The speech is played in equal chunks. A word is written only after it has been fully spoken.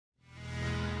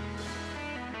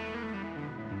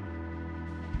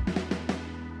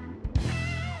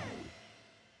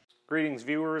Greetings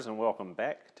viewers and welcome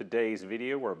back. Today's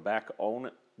video, we're back on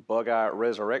Bugeye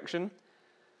Resurrection.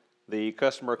 The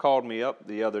customer called me up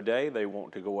the other day. They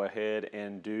want to go ahead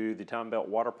and do the time belt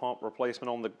water pump replacement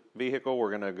on the vehicle. We're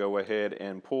going to go ahead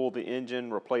and pull the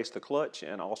engine, replace the clutch,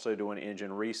 and also do an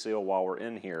engine reseal while we're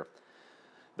in here.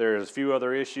 There's a few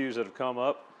other issues that have come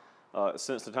up.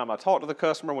 Since the time I talked to the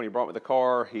customer when he brought me the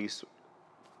car, he's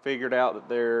figured out that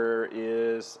there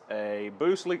is a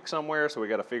boost leak somewhere, so we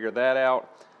got to figure that out.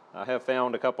 I have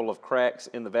found a couple of cracks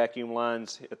in the vacuum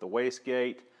lines at the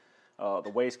wastegate,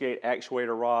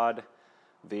 actuator rod,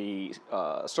 the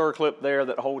circlip there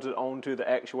that holds it onto the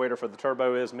actuator for the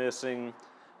turbo is missing.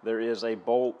 There is a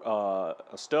bolt, a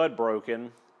stud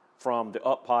broken from the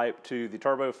up pipe to the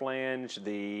turbo flange.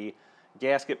 The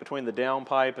gasket between the down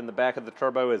pipe and the back of the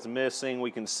turbo is missing,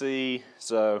 we can see.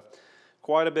 So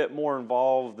quite a bit more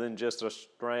involved than just a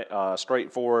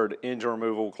straightforward engine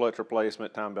removal, clutch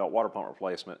replacement, time belt, water pump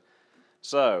replacement.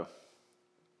 So,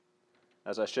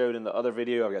 as I showed in the other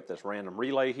video, I've got this random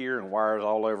relay here and wires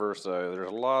all over, so there's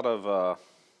a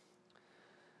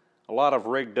lot of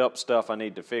rigged up stuff I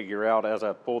need to figure out as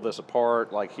I pull this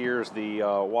apart. Like here's the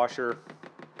washer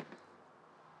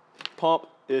pump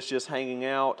is just hanging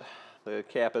out, the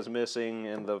cap is missing,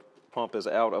 and the pump is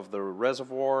out of the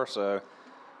reservoir, so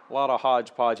a lot of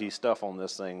hodgepodgey stuff on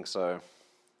this thing. So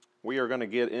we are going to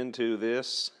get into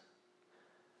this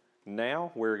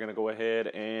now. We're going to go ahead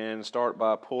and start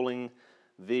by pulling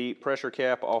the pressure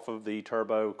cap off of the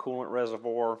turbo coolant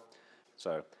reservoir.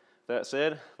 So that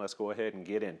said, let's go ahead and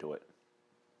get into it.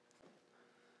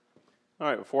 All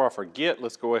right, before I forget,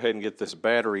 let's go ahead and get this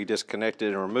battery disconnected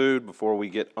and removed before we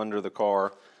get under the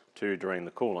car to drain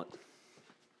the coolant.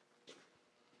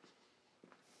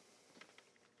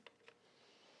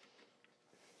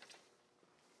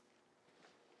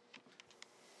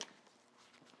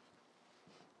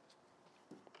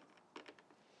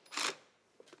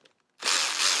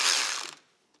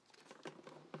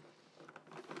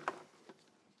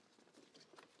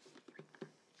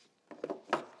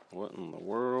 What in the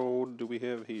world do we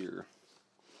have here?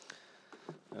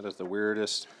 That is the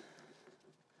weirdest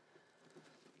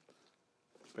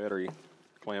battery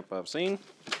clamp I've seen.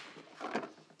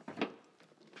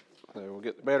 So we'll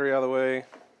get the battery out of the way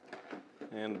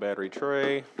and the battery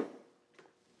tray.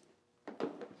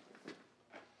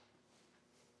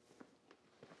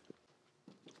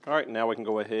 All right, now we can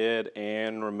go ahead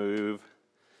and remove,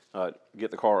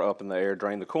 get the car up in the air,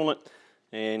 drain the coolant,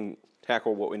 and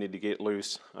tackle what we need to get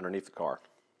loose underneath the car.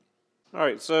 All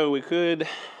right, so we could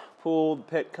pull the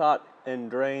petcock and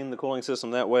drain the cooling system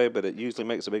that way, but it usually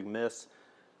makes a big mess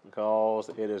because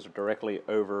it is directly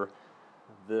over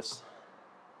this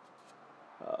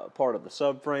part of the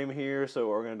subframe here. So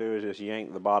what we're going to do is just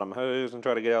yank the bottom hose and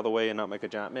try to get out of the way and not make a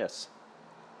giant mess.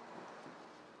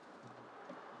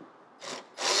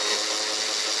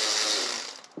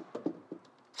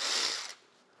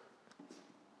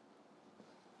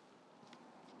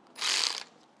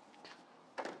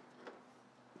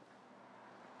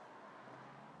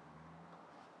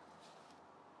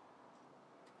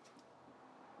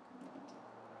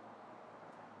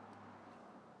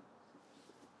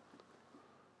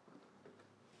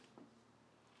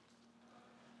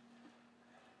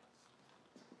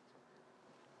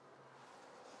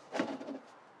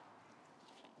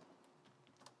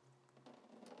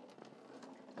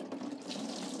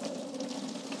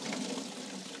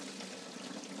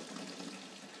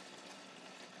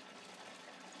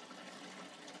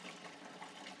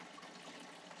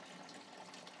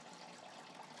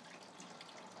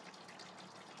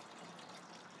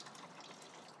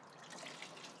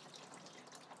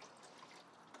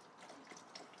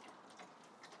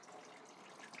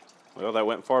 Well, that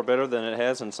went far better than it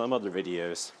has in some other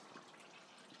videos.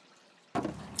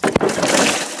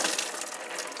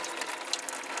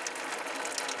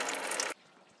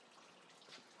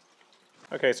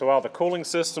 Okay, so while the cooling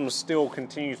system still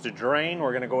continues to drain,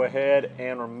 we're going to go ahead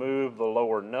and remove the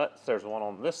lower nuts. There's one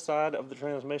on this side of the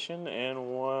transmission and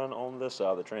one on this side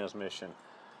of the transmission.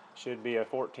 Should be a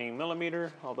 14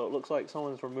 millimeter, although it looks like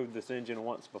someone's removed this engine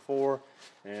once before,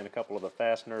 and a couple of the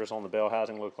fasteners on the bell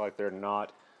housing look like they're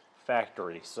not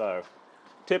factory. So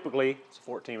typically it's a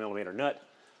 14 millimeter nut.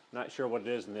 Not sure what it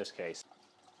is in this case.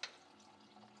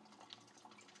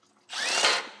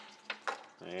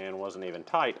 And wasn't even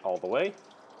tight all the way.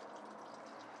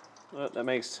 But that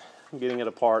makes getting it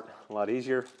apart a lot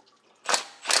easier.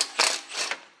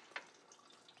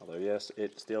 Although yes,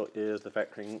 it still is the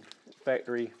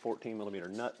factory 14 millimeter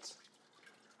nuts.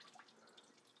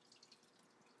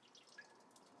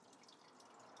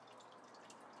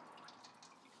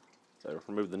 So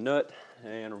remove the nut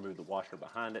and remove the washer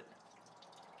behind it.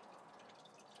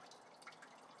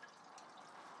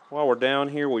 While we're down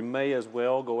here, we may as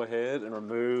well go ahead and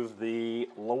remove the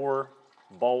lower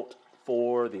bolt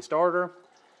for the starter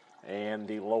and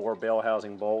the lower bell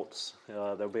housing bolts.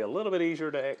 They'll be a little bit easier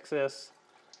to access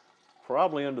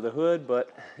probably under the hood,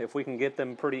 but if we can get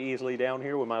them pretty easily down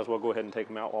here, we might as well go ahead and take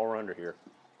them out while we're under here.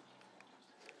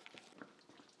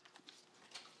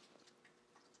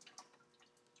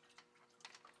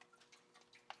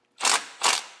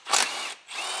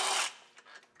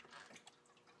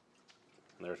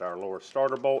 And there's our lower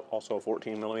starter bolt, also a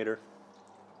 14 millimeter.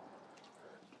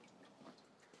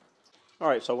 All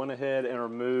right, so I went ahead and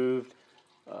removed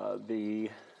the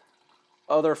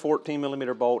other 14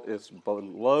 millimeter bolt. Is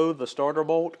below the starter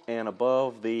bolt and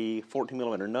above the 14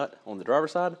 millimeter nut on the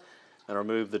driver's side. And I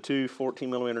removed the two 14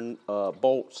 millimeter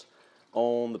bolts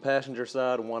on the passenger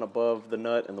side, one above the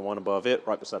nut and the one above it,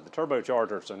 right beside the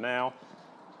turbocharger. So now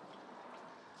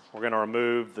we're going to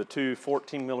remove the two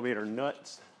 14 millimeter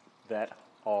nuts that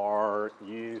are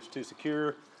used to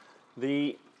secure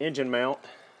the engine mount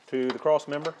to the cross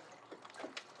member.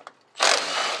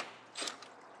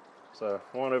 So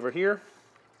one over here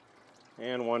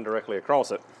and one directly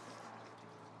across it.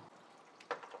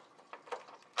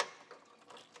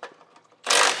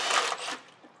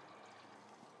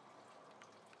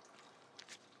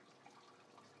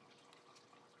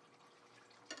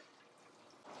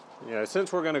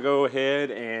 Since we're going to go ahead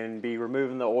and be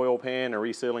removing the oil pan and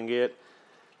resealing it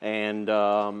and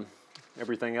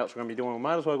everything else we're going to be doing, we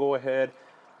might as well go ahead,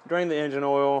 drain the engine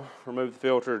oil, remove the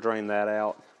filter, drain that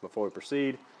out before we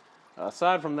proceed.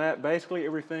 Aside from that, basically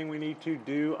everything we need to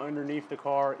do underneath the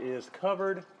car is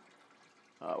covered.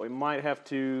 We might have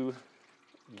to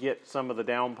get some of the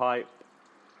downpipe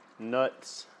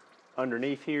nuts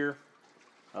underneath here,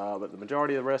 but the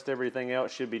majority of the rest of everything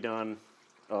else should be done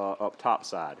up top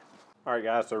side. All right,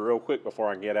 guys, so real quick before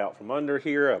I get out from under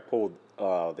here, I pulled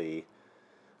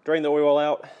drained the oil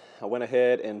out. I went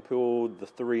ahead and pulled the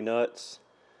three nuts,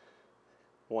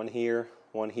 one here,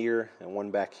 and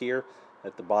one back here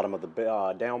at the bottom of the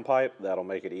downpipe. That'll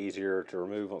make it easier to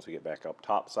remove once we get back up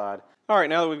top side. All right,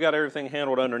 now that we've got everything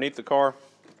handled underneath the car,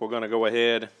 we're going to go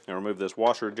ahead and remove this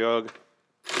washer jug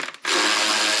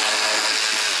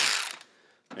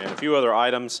and a few other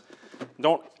items.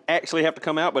 Don't actually have to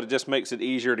come out, but it just makes it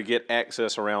easier to get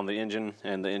access around the engine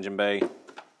and the engine bay.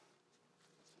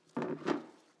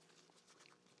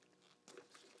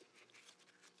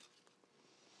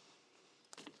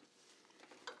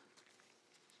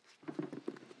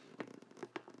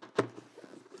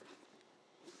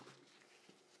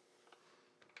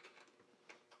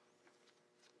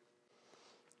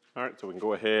 All right, so we can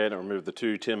go ahead and remove the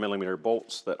two 10 millimeter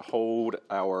bolts that hold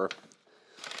our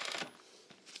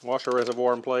washer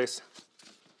reservoir in place.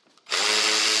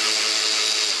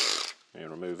 And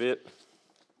remove it.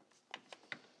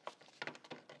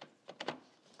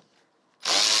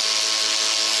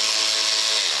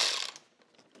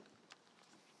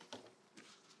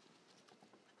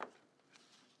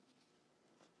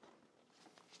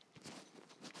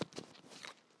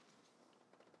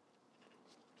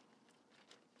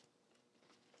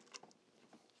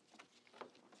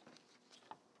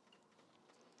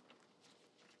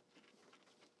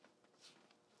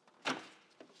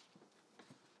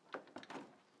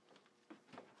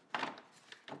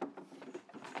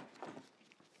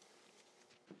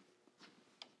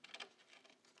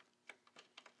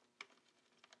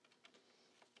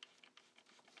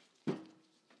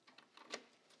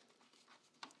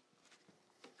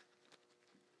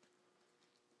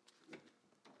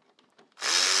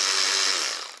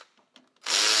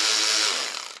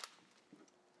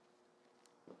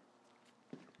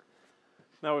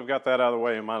 Now we've got that out of the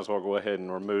way, we might as well go ahead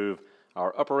and remove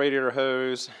our upper radiator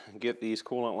hose, get these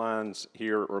coolant lines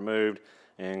here removed,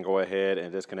 and go ahead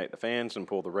and disconnect the fans and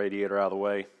pull the radiator out of the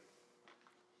way.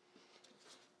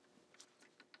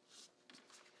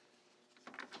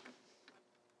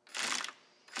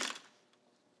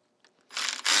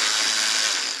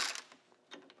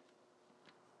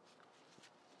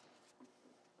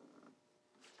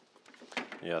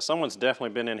 Yeah, someone's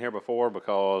definitely been in here before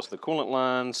because the coolant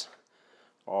lines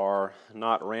are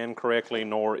not ran correctly,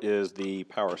 nor is the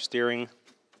power steering.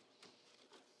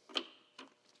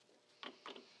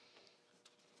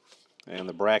 And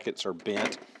the brackets are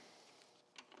bent.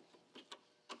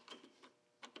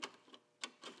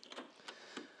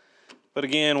 But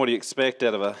again, what do you expect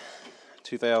out of a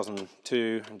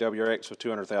 2002 WRX with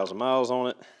 200,000 miles on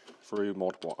it through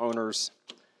multiple owners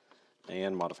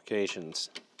and modifications?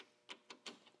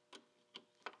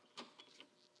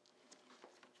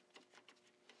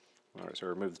 All right, so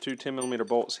remove the two 10 millimeter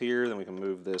bolts here, then we can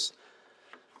move this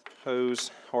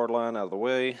hose hard line out of the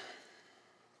way.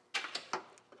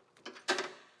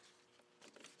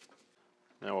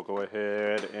 Now we'll go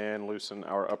ahead and loosen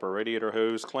our upper radiator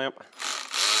hose clamp.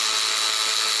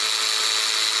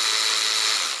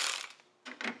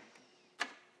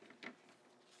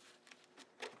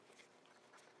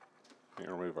 And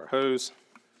remove our hose.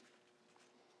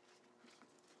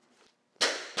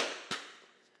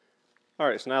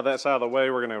 Alright, so now that's out of the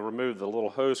way, we're going to remove the little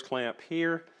hose clamp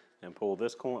here and pull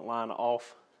this coolant line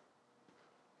off.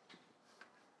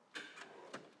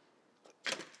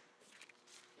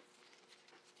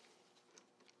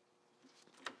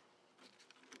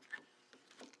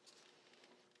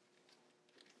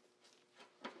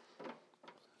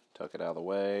 Tuck it out of the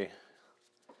way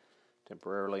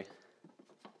temporarily.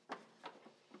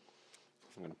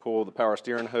 I'm going to pull the power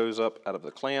steering hose up out of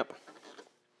the clamp.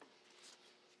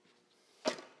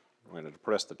 I'm going to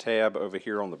depress the tab over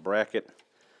here on the bracket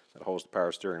that holds the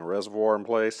power steering reservoir in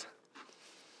place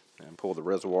and pull the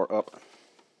reservoir up.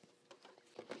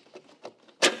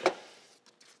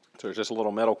 So there's just a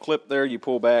little metal clip there you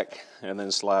pull back and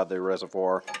then slide the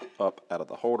reservoir up out of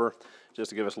the holder just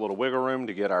to give us a little wiggle room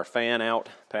to get our fan out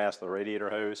past the radiator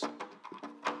hose.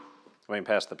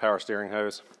 Past the power steering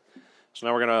hose. So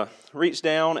now we're going to reach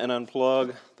down and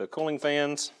unplug the cooling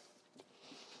fans.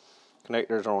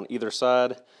 Connectors are on either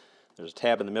side. There's a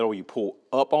tab in the middle you pull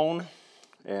up on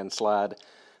and slide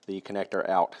the connector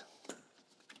out.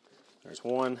 There's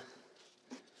one.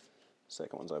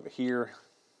 Second one's over here.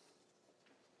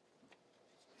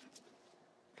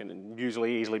 Can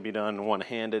usually easily be done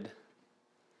one-handed.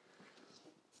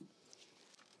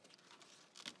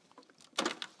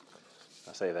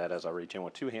 I say that as I reach in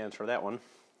with two hands for that one.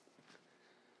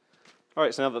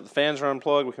 Alright, so now that the fans are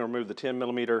unplugged, we can remove the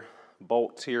 10mm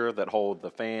bolts here that hold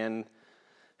the fan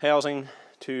housing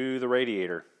to the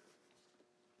radiator.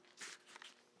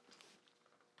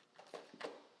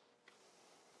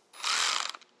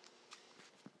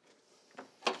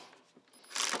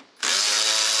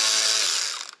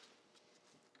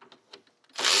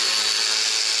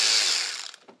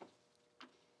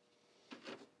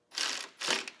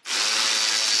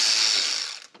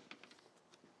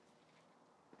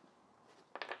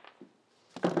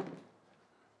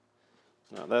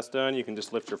 Now that's done, you can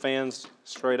just lift your fans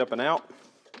straight up and out.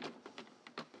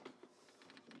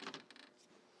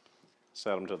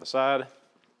 Set them to the side.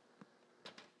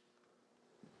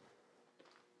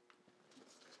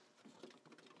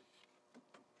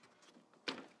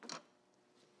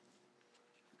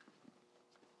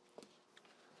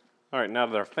 Alright, now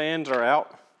that our fans are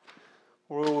out,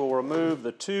 we will remove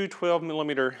the two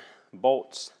 12mm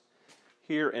bolts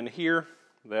here and here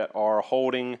that are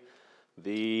holding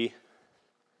the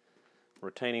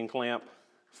retaining clamp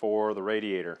for the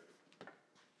radiator.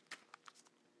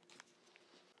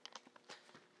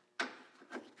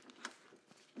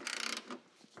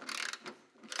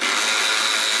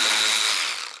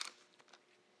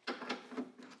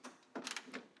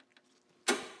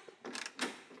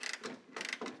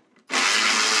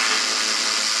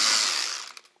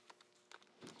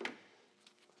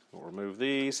 We'll remove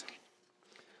these.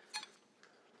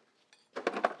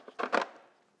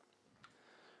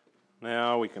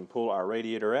 Now we can pull our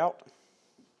radiator out.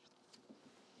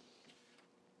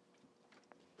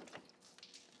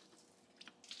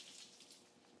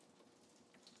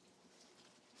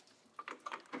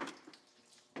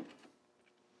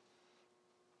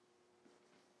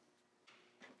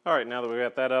 All right, now that we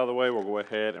got that out of the way, we'll go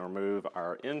ahead and remove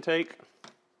our intake.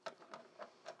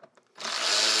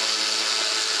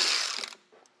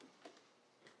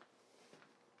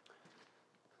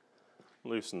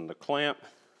 Loosen the clamp.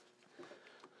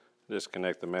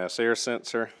 Disconnect the mass air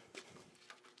sensor.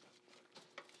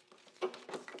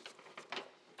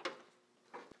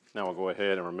 Now we'll go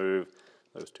ahead and remove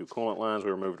those two coolant lines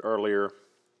we removed earlier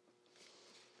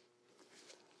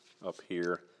up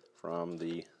here from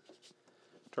the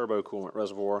turbo coolant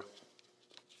reservoir.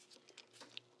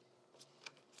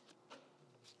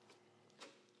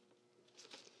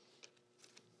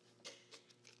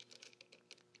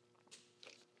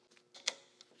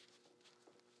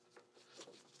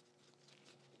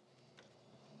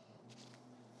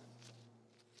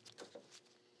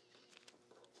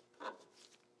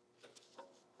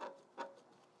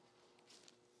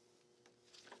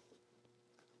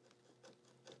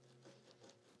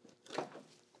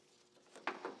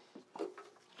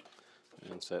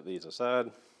 And set these aside.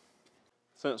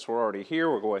 Since we're already here,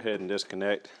 we'll go ahead and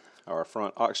disconnect our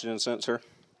front oxygen sensor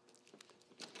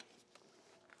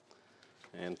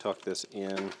and tuck this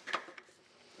in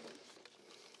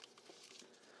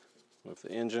with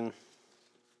the engine.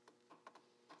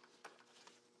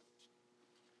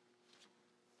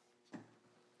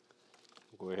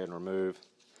 Go ahead and remove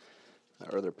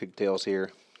our other pigtails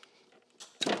here.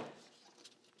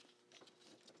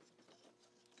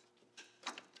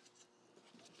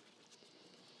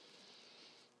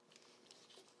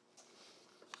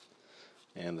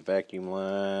 And the vacuum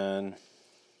line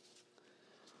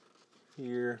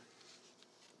here.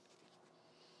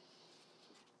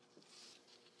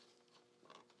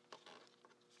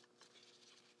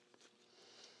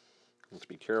 Let's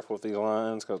be careful with these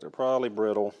lines because they're probably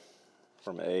brittle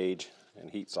from age and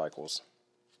heat cycles.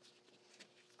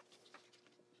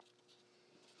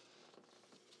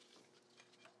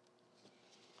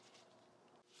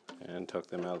 And tuck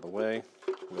them out of the way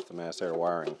with the mass air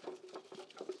wiring.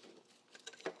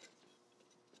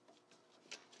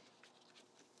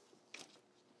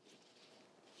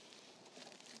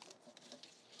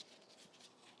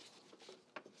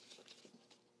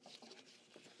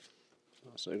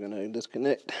 Also going to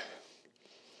disconnect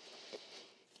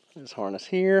this harness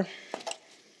here,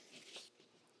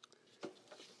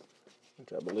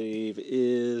 which I believe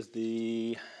is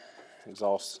the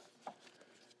exhaust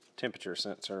temperature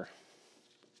sensor.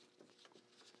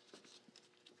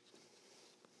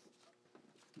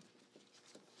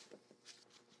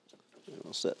 And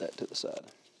we'll set that to the side.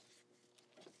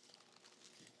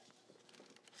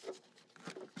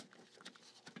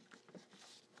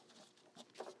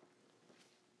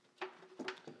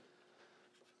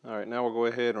 All right, now we'll go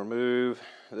ahead and remove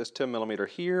this 10mm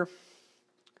here.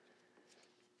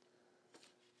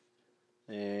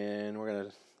 And we're going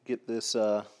to get this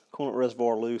coolant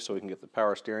reservoir loose so we can get the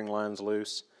power steering lines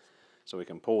loose, so we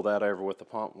can pull that over with the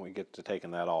pump when we get to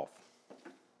taking that off.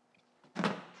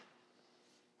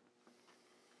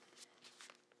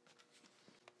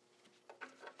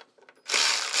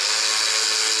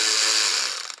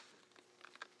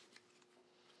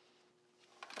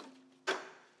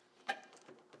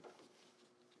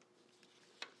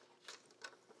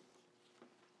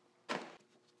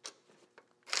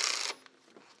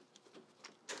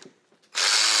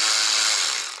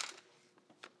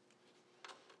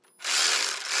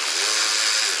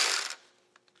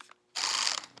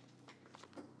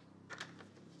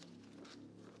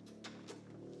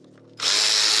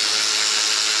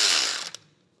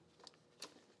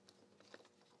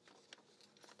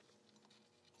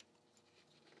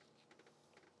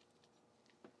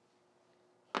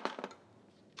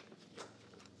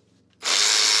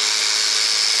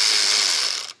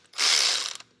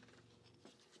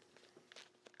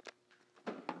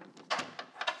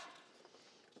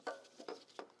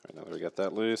 Now that we got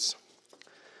that loose,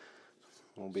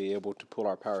 we'll be able to pull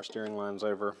our power steering lines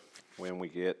over when we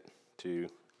get to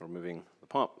removing the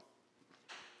pump.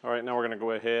 All right, now we're going to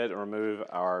go ahead and remove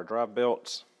our drive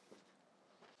belts.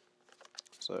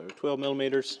 So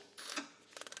 12mm.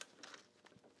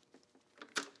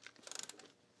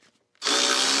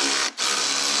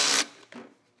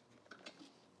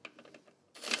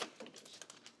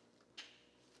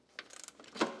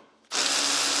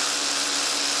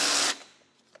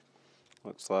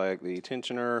 Looks like the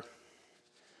tensioner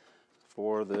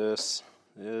for this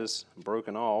is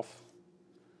broken off,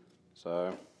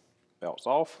 so belt's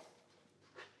off.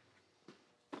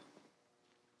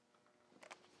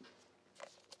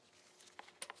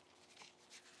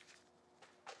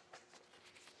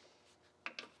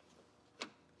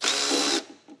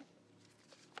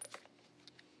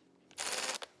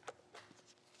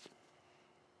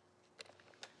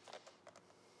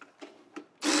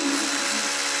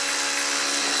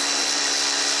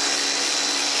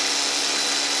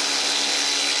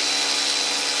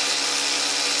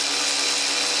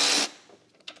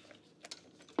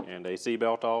 And AC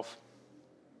belt off.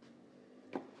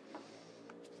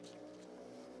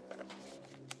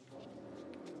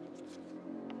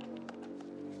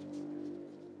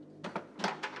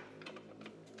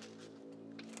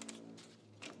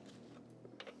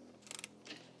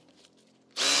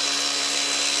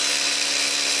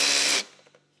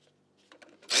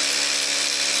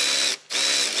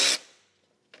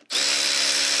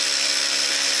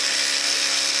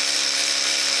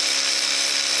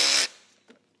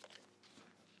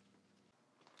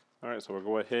 All right, so we'll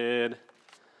go ahead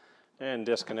and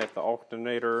disconnect the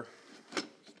alternator.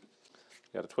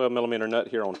 Got a 12mm nut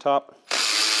here on top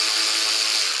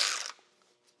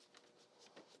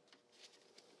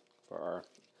for our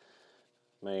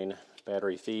main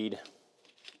battery feed.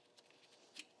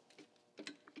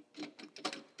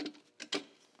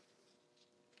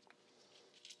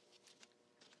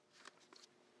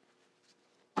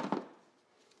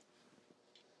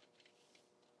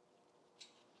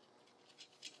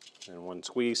 And one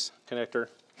squeeze connector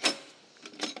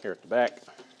here at the back.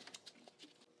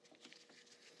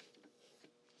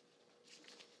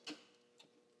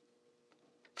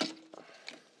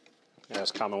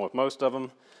 As common with most of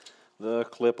them, the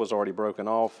clip was already broken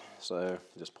off, so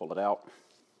just pull it out.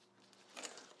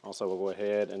 Also, we'll go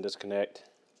ahead and disconnect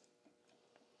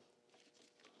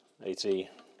AC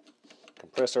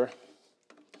compressor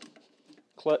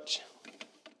clutch.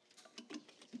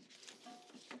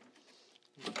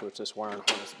 Push this wiring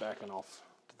harness back and off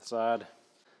to the side.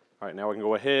 All right, now we can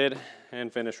go ahead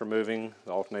and finish removing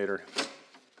the alternator.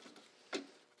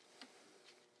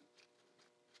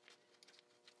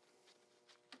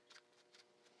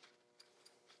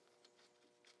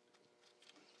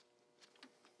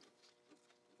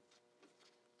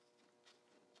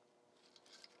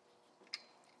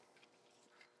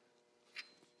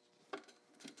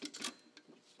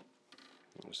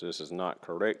 So this is not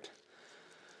correct,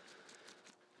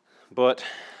 but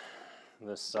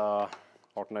this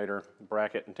alternator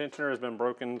bracket and tensioner has been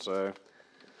broken, so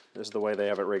this is the way they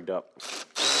have it rigged up.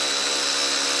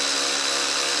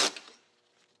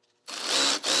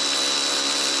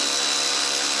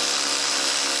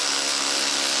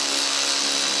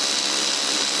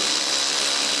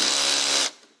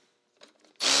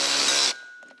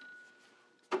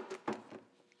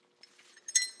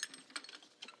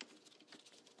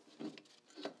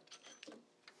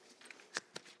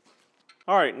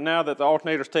 All right, now that the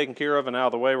alternator is taken care of and out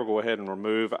of the way, we'll go ahead and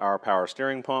remove our power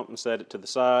steering pump and set it to the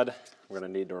side. We're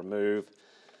going to need to remove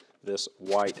this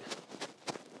white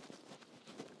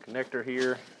connector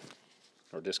here,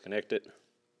 or disconnect it.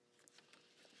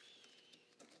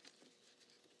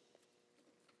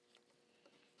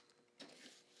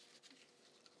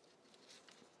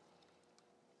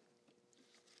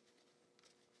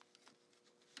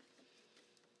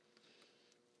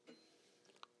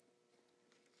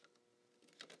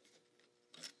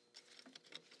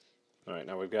 All right,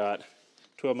 now we've got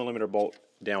 12mm bolt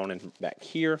down and back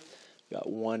here. We've got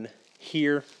one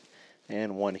here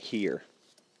and one here.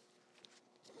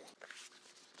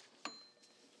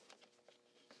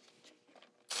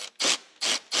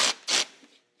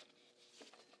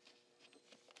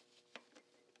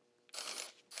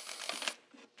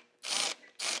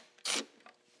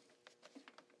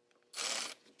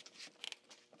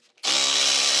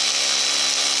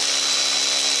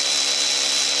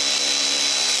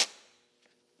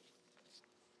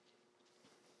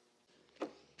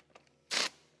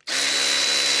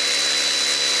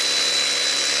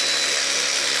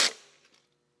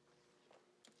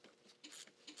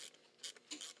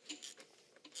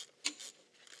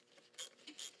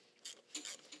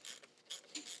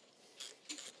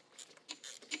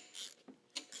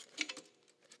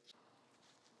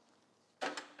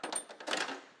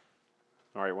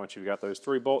 All right, once you've got those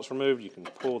 3 bolts removed, you can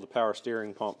pull the power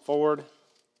steering pump forward.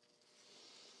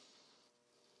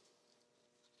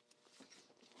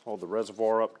 Hold the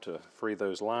reservoir up to free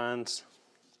those lines.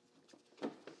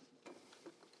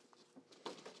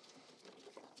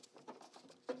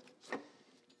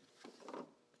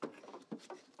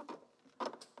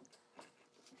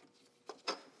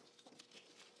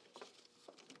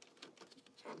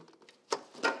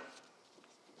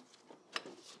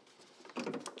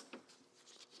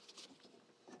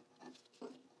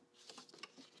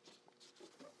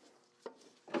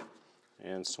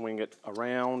 And swing it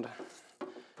around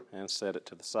and set it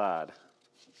to the side.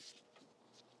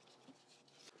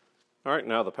 All right,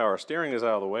 now the power steering is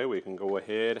out of the way, we can go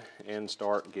ahead and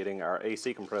start getting our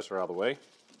AC compressor out of the way.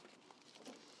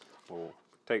 We'll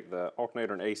take the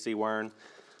alternator and AC wiring,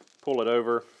 pull it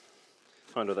over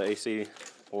under the AC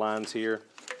lines here,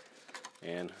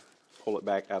 and pull it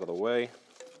back out of the way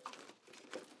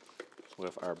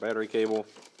with our battery cable.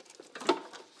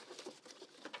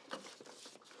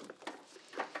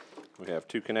 We have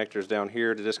 2 connectors down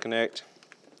here to disconnect.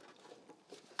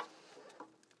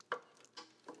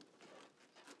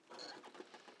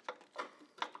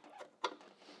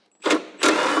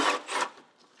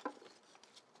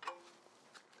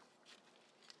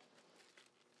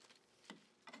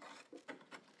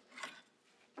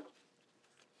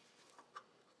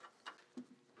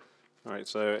 All right,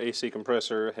 so AC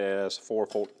compressor has four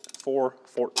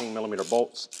 14mm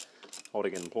bolts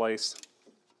holding it in place.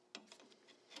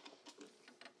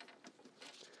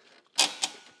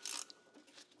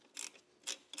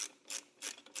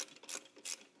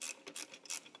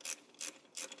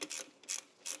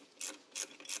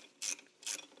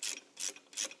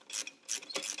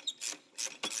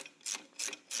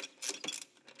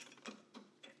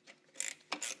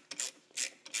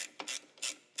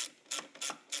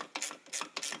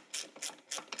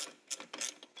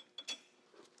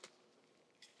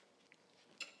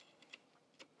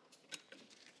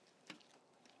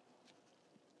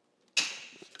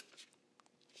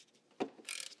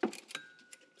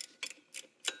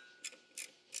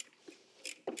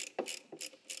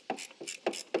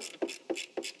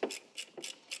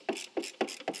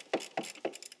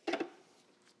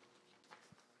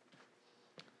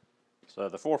 So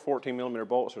the 4 14mm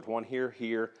bolts, there's one here,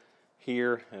 here,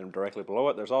 here, and directly below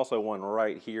it. There's also one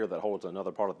right here that holds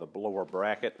another part of the lower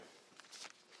bracket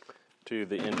to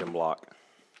the engine block.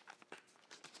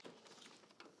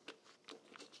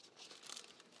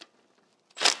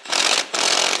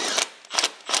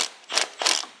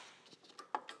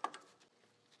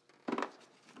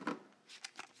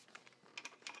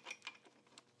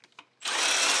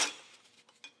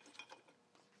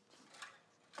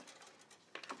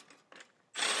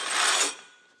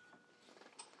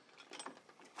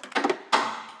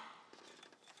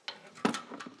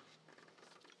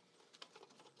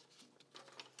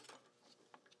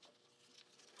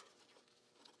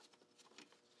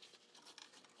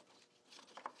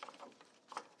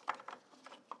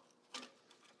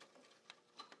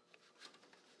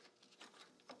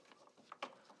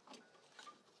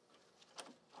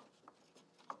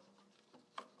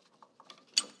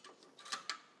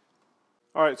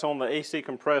 All right, so on the AC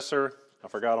compressor, I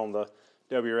forgot on the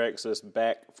WRX, this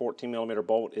back 14mm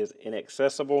bolt is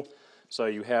inaccessible. So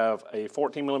you have a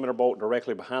 14mm bolt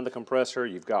directly behind the compressor.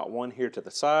 You've got one here to the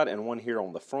side and one here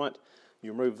on the front.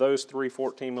 You remove those 3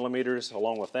 14mm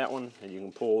along with that one, and you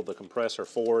can pull the compressor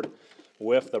forward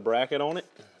with the bracket on it.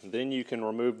 Then you can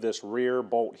remove this rear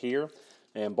bolt here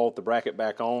and bolt the bracket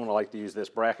back on. I like to use this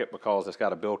bracket because it's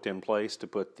got a built-in place to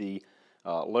put the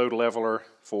load leveler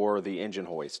for the engine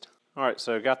hoist. All right,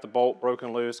 so got the bolt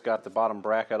broken loose, got the bottom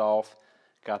bracket off,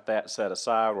 got that set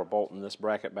aside. We're bolting this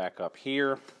bracket back up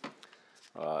here.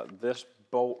 This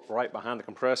bolt right behind the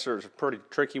compressor is a pretty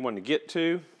tricky one to get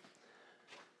to.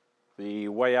 The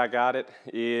way I got it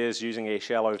is using a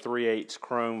shallow 3/8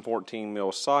 chrome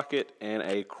 14mm socket and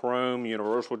a chrome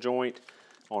universal joint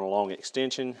on a long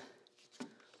extension.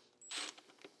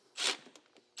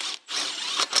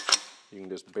 You can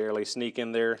just barely sneak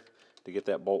in there to get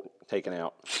that bolt taken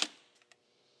out.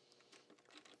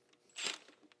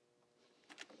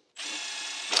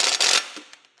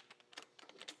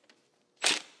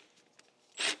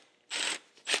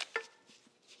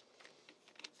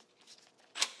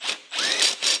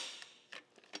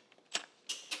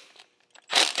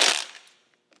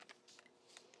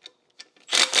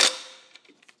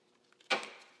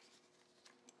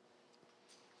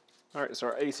 All right, so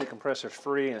our AC compressor is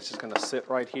free, and it's just going to sit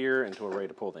right here until we're ready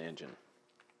to pull the engine.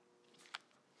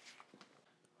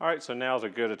 All right, so now is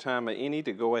as good a time as any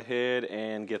to go ahead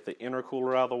and get the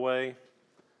intercooler out of the way.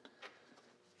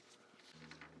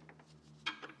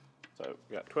 So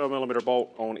we got 12mm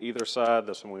bolt on either side.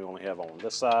 This one we only have on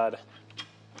this side.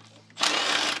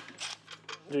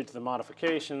 Due to the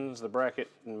modifications, the bracket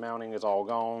and mounting is all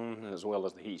gone, as well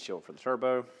as the heat shield for the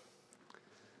turbo.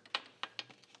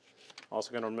 Also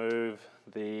going to remove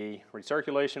the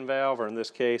recirculation valve, or in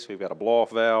this case, we've got a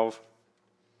blow-off valve.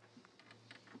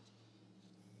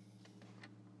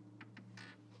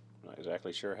 Not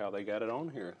exactly sure how they got it on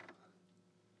here.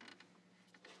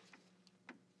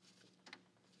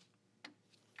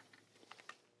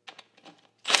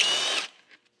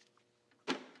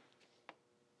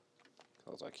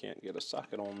 Because I can't get a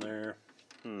socket on there.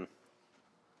 So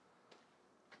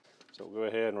we'll go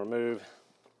ahead and remove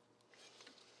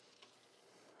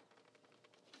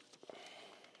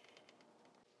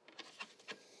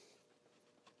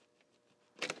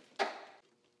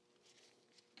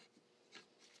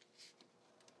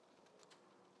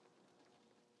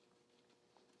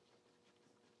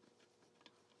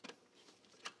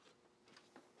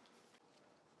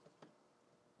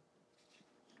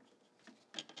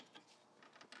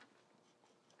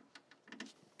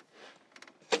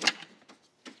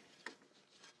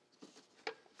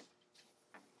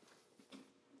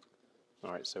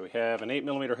All right, so we have an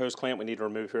 8mm hose clamp we need to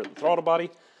remove here at the throttle body,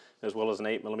 as well as an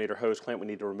 8mm hose clamp we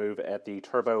need to remove at the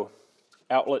turbo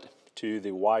outlet to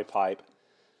the Y pipe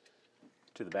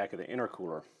to the back of the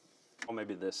intercooler. Or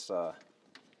maybe this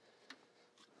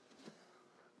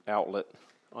outlet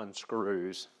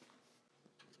unscrews.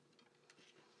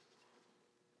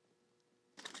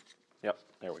 Yep,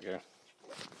 there we go.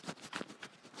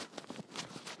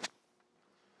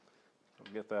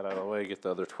 Get that out of the way, get the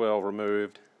other 12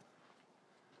 removed,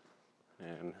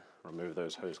 and remove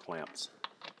those hose clamps.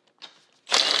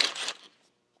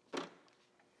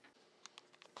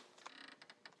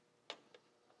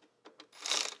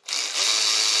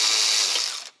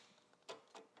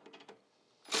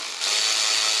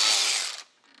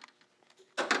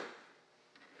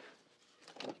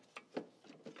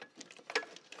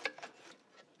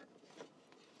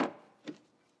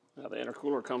 Now the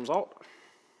intercooler comes out.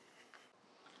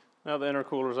 Now the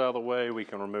intercooler's out of the way, we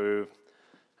can remove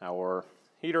our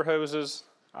heater hoses,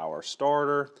 our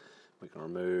starter, we can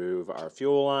remove our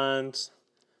fuel lines,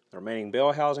 the remaining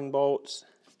bell housing bolts,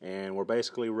 and we're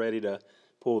basically ready to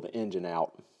pull the engine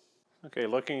out. Okay,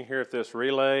 looking here at this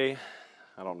relay,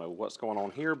 I don't know what's going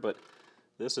on here, but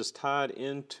this is tied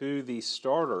into the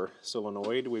starter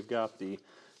solenoid. We've got the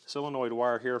solenoid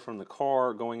wire here from the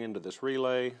car going into this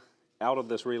relay. Out of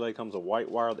this relay comes a white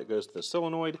wire that goes to the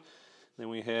solenoid. Then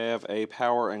we have a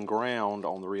power and ground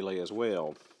on the relay as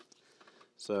well.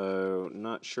 So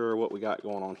not sure what we got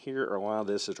going on here or why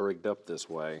this is rigged up this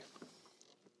way.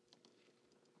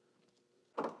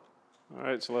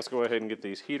 Alright, so let's go ahead and get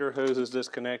these heater hoses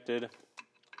disconnected.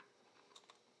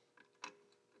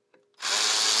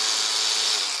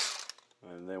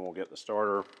 And then we'll get the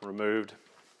starter removed.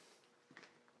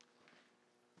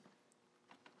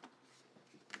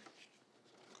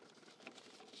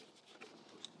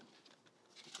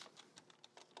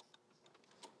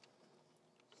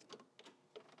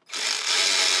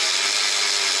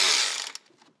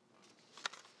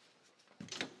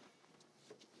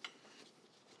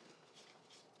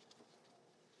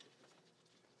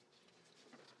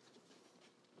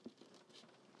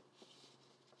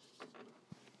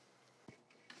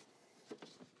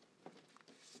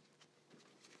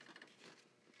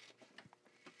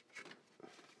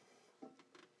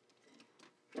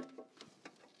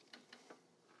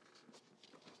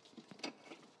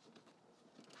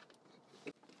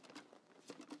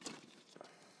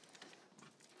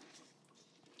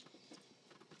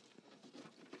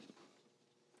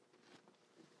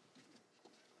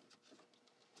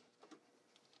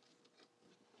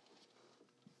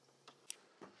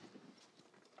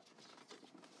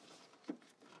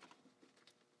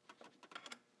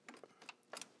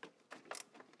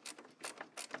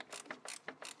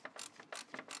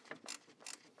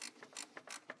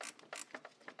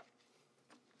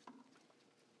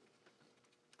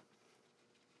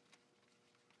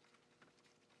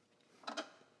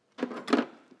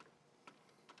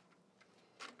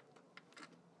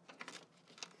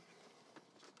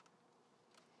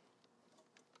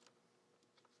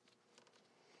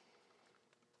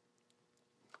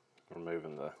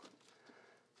 Removing the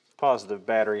positive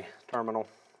battery terminal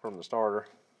from the starter.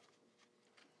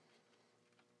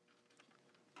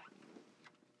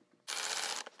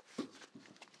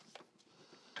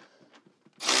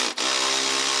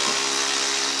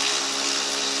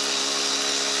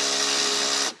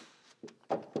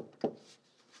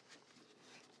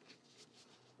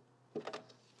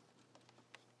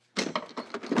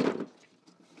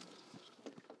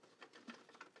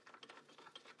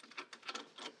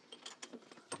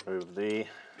 Remove the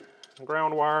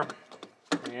ground wire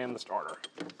and the starter.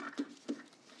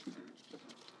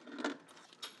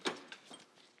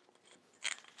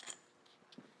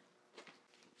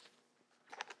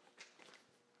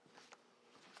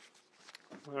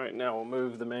 All right, now we'll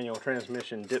move the manual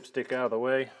transmission dipstick out of the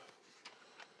way.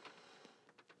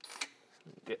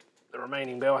 Get the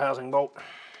remaining bell housing bolt.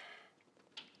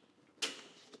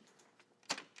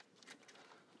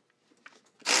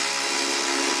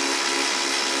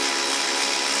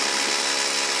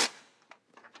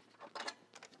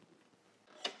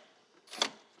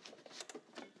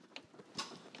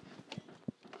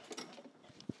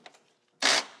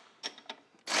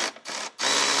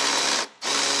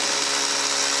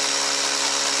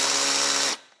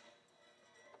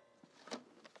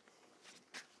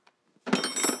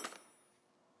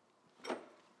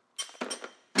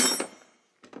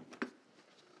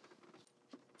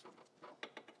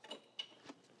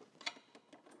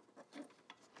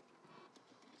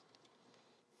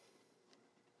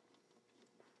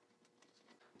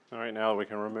 All right, now we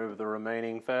can remove the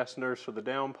remaining fasteners for the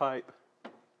downpipe.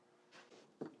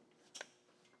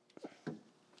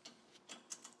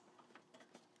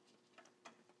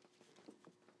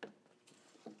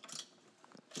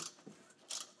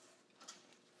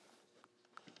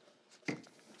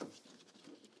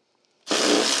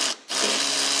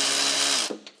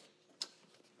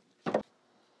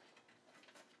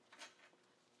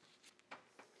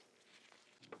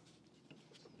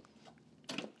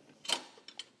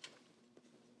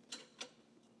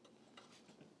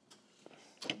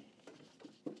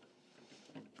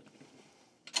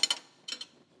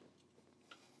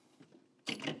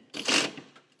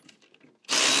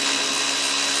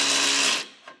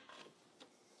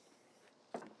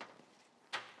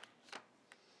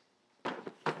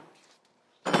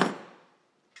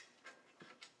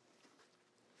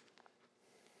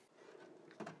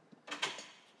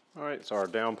 All right, so our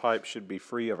downpipe should be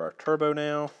free of our turbo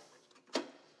now.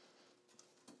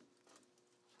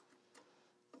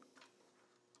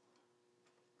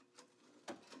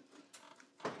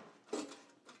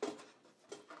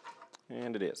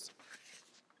 And it is.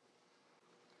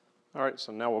 All right,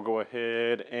 so now we'll go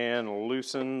ahead and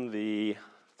loosen the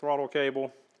throttle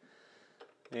cable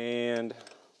and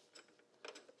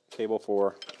cable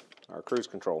for our cruise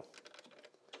control.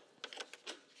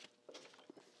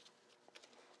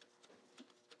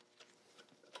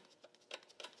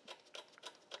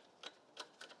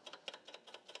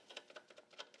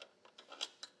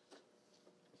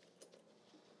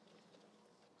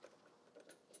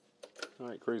 All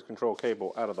right, cruise control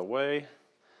cable out of the way.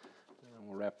 And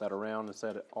we'll wrap that around and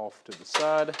set it off to the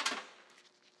side.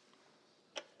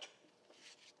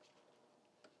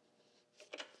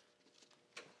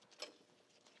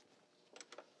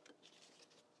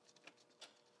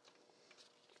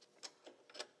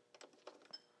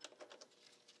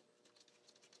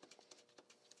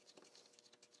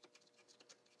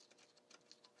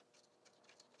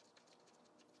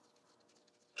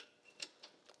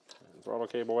 And throttle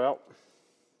cable out.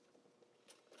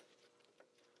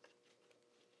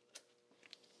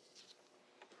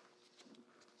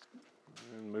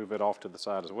 And move it off to the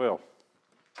side as well.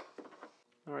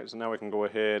 All right, so now we can go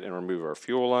ahead and remove our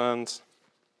fuel lines.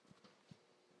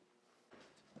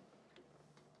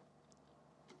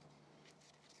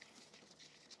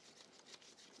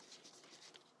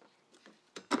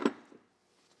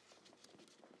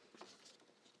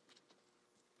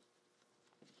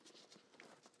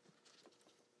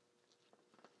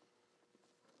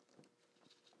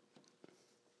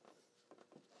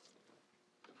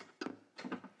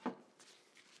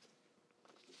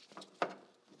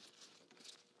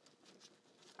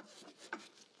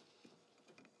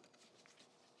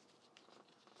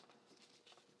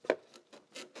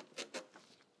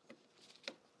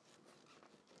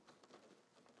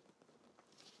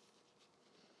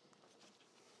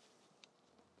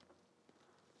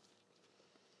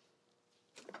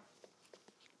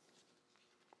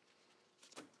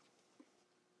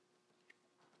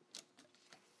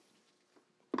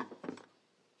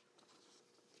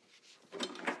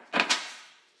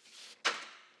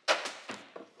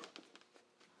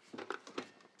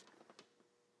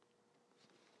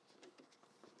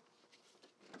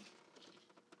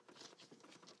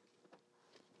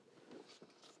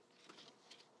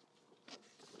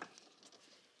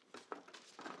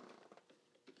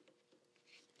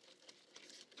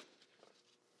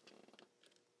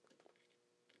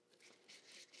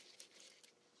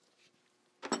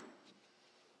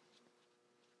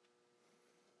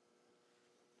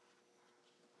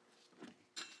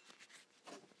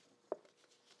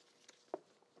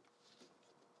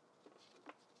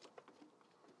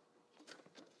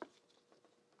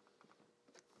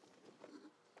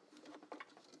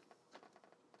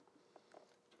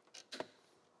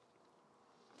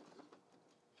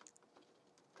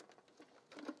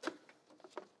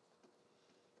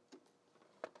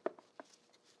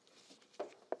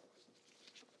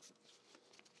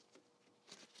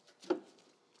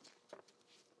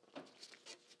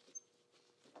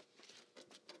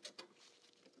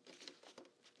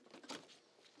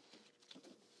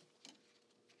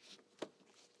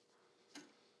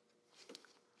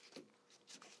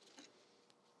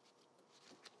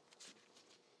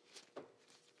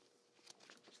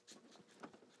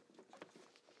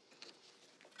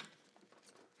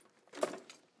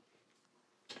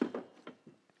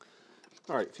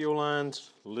 All right, fuel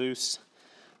lines loose.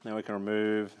 Now we can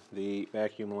remove the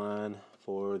vacuum line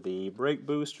for the brake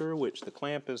booster, which the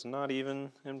clamp is not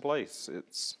even in place.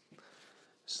 It's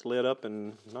slid up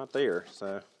and not there,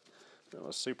 so it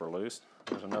was super loose.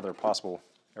 There's another possible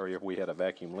area we had a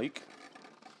vacuum leak.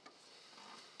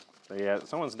 So yeah,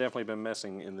 someone's definitely been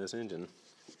messing in this engine.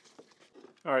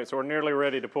 All right, so we're nearly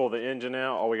ready to pull the engine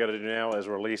out. All we got to do now is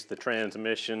release the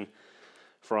transmission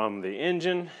from the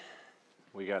engine.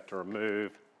 We got to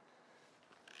remove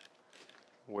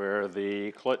where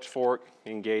the clutch fork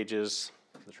engages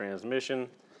the transmission.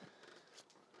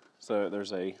 So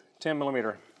there's a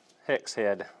 10mm hex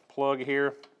head plug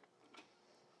here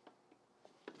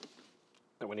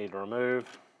that we need to remove.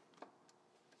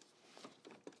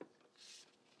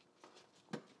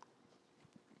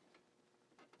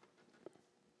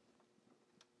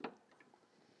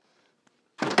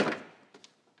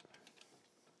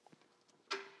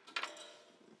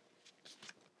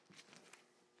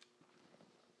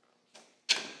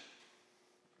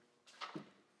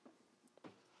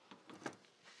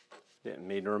 Didn't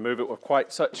need to remove it with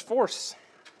quite such force.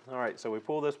 All right, so we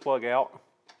pull this plug out.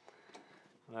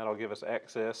 That'll give us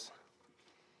access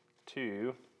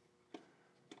to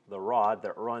the rod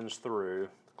that runs through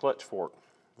the clutch fork.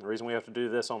 The reason we have to do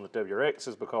this on the WRX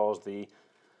is because the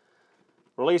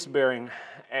release bearing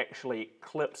actually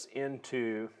clips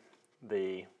into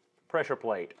the pressure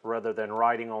plate rather than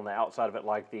riding on the outside of it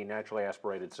like the naturally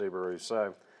aspirated Subaru.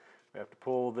 So we have to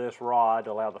pull this rod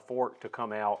to allow the fork to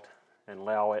come out and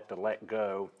allow it to let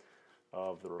go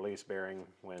of the release bearing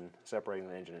when separating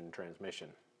the engine and the transmission.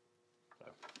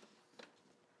 So.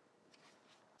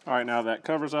 All right, now that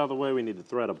cover's out of the way, we need to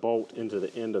thread a bolt into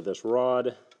the end of this rod.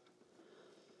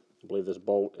 I believe this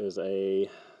bolt is a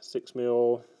 6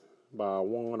 mil by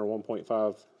 1 or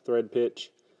 1.5 thread pitch.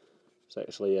 It's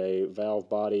actually a valve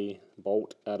body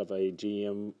bolt out of a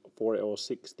GM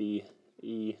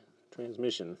 4L60E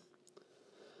transmission.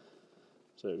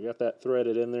 So we've got that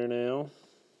threaded in there now.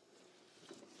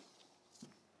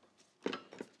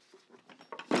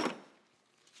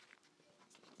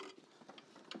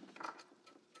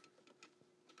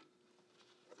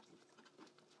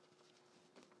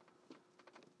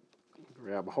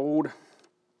 Grab a hold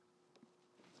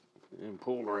and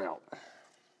pull her out.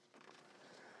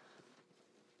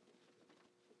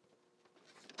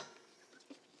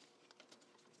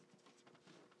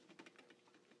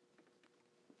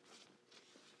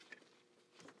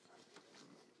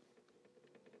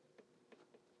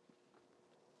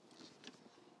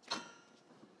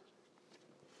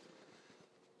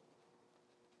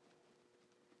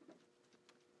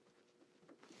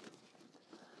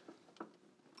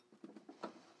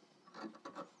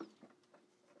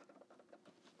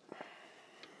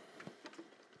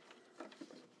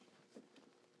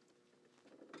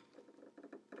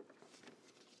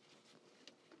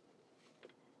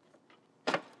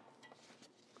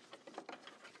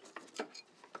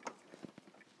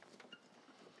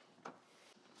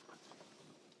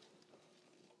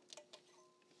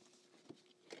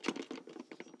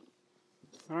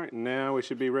 All right, now we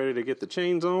should be ready to get the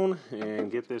chains on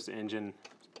and get this engine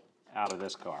out of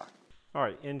this car. All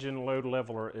right, engine load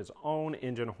leveler is on,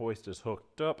 engine hoist is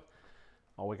hooked up.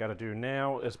 All we gotta do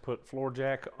now is put floor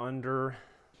jack under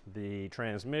the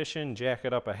transmission, jack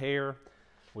it up a hair.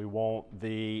 We want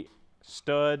the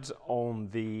studs on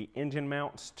the engine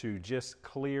mounts to just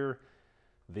clear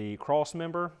the cross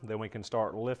member. Then we can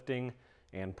start lifting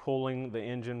and pulling the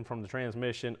engine from the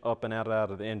transmission up and out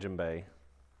of the engine bay.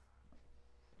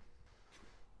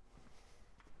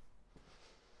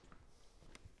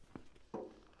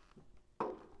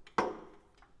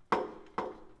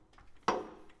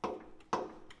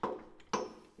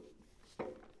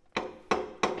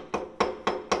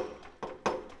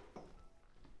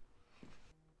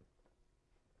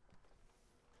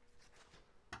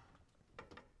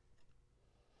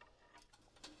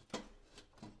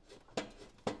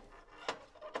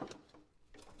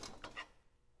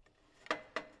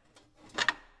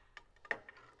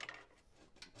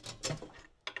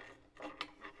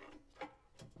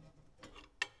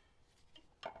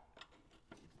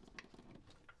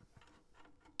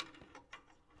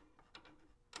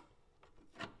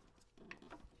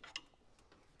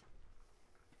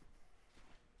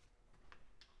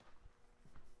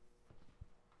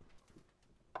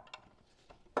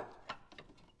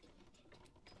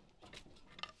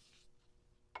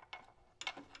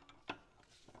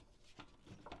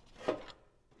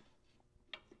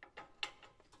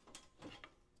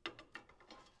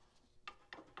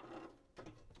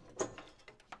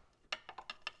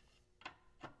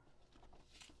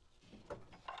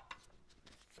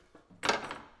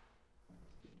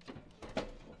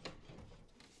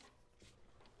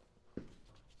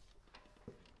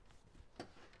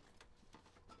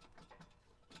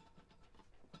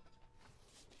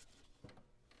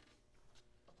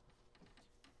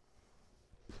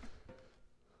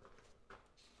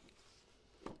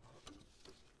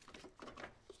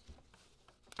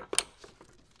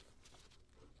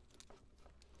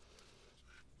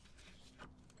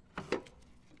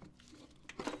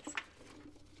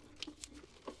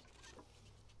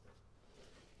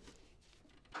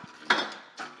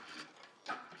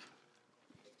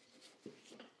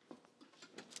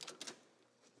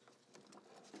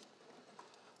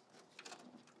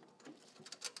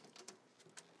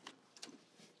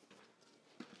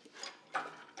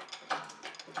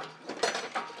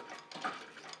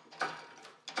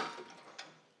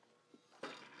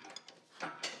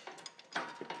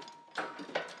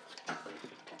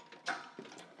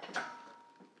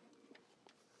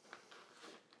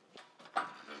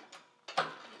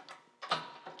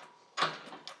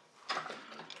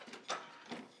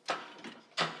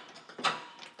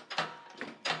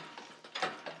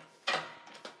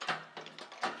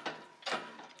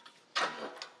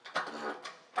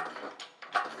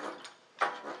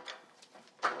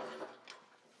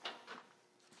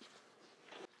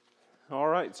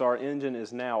 right, so our engine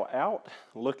is now out.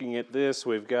 Looking at this,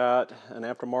 we've got an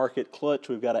aftermarket clutch.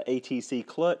 We've got an ATC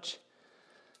clutch.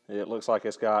 It looks like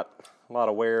it's got a lot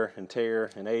of wear and tear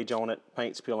and age on it.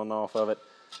 Paint's peeling off of it.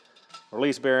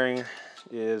 Release bearing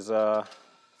is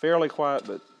fairly quiet,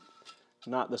 but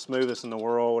not the smoothest in the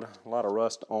world. A lot of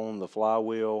rust on the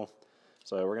flywheel.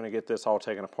 So we're going to get this all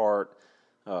taken apart.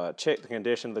 Check the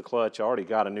condition of the clutch. I already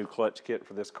got a new clutch kit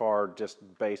for this car just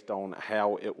based on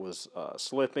how it was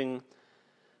slipping.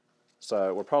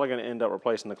 So we're probably going to end up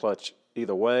replacing the clutch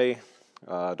either way.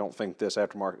 I don't think this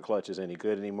aftermarket clutch is any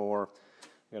good anymore.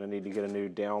 I'm going to need to get a new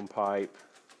downpipe,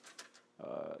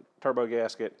 turbo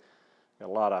gasket. Got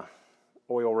a lot of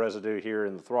oil residue here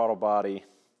in the throttle body.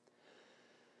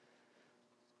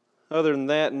 Other than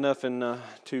that, nothing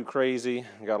too crazy.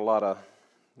 Got a lot of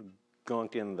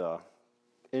gunk in the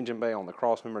engine bay on the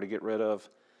cross member to get rid of.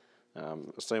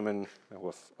 Assuming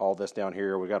with all this down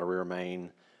here, we got a rear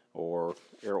main or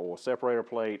air oil separator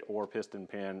plate or piston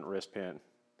wrist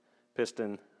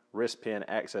pin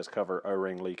access cover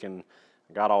O-ring leaking.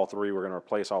 Got all three. We're going to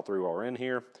replace all three while we're in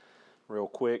here. Real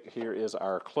quick, here is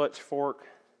our clutch fork.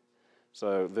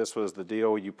 So this was the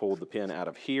deal. You pulled the pin out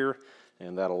of here,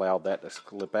 and that allowed that to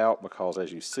slip out because,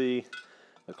 as you see,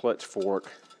 the clutch fork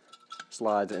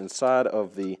slides inside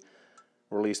of the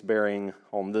release bearing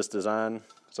on this design,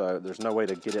 so there's no way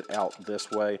to get it out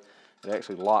this way. It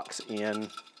actually locks in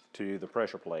to the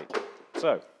pressure plate.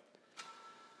 So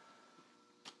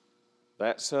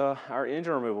that's our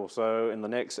engine removal. So in the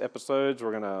next episodes,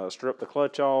 we're going to strip the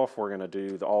clutch off. We're going to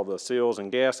do all the seals and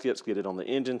gaskets, get it on the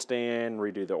engine stand,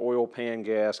 redo the oil pan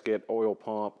gasket, oil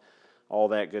pump, all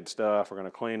that good stuff. We're going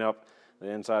to clean up the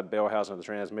inside bell housing of the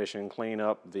transmission, clean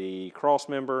up the cross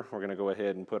member. We're going to go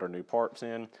ahead and put our new parts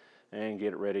in and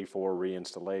get it ready for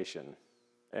reinstallation.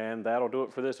 And that'll do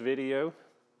it for this video.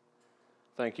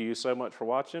 Thank you so much for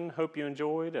watching. Hope you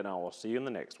enjoyed, and I will see you in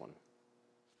the next one.